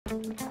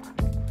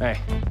Hey,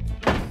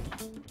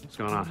 what's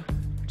going on?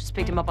 Just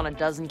picked him up on a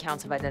dozen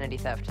counts of identity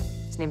theft.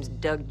 His name's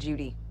Doug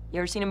Judy. You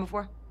ever seen him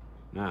before?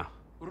 No.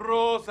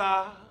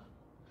 Rosa,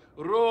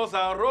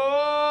 Rosa,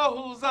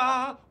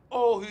 Rosa,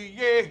 oh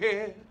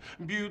yeah,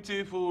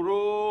 beautiful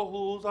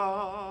Rosa.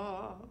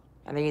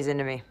 I think he's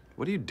into me.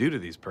 What do you do to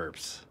these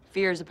perps?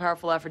 Fear is a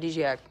powerful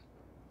aphrodisiac.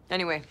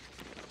 Anyway,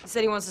 he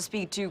said he wants to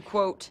speak to,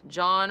 quote,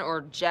 John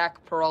or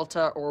Jack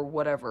Peralta or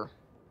whatever.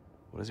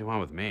 What does he want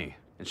with me?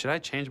 And should I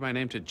change my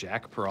name to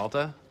Jack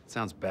Peralta? It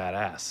sounds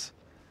badass.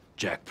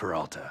 Jack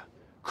Peralta,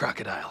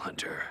 crocodile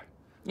hunter.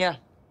 Yeah.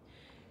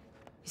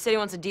 He said he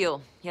wants a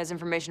deal. He has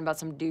information about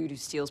some dude who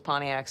steals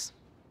Pontiacs.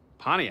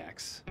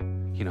 Pontiacs?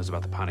 He knows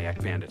about the Pontiac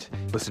bandit.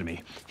 Listen to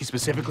me. He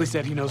specifically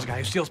said he knows a guy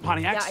who steals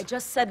Pontiacs. Yeah, I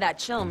just said that.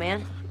 Chill,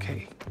 man.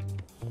 Okay.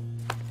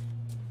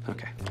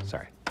 Okay,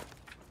 sorry.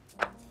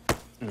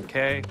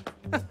 Okay.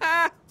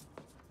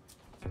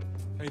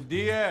 Hey,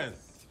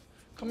 Diaz,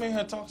 come in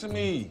here and talk to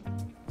me.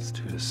 This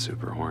dude is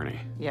super horny.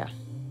 Yeah.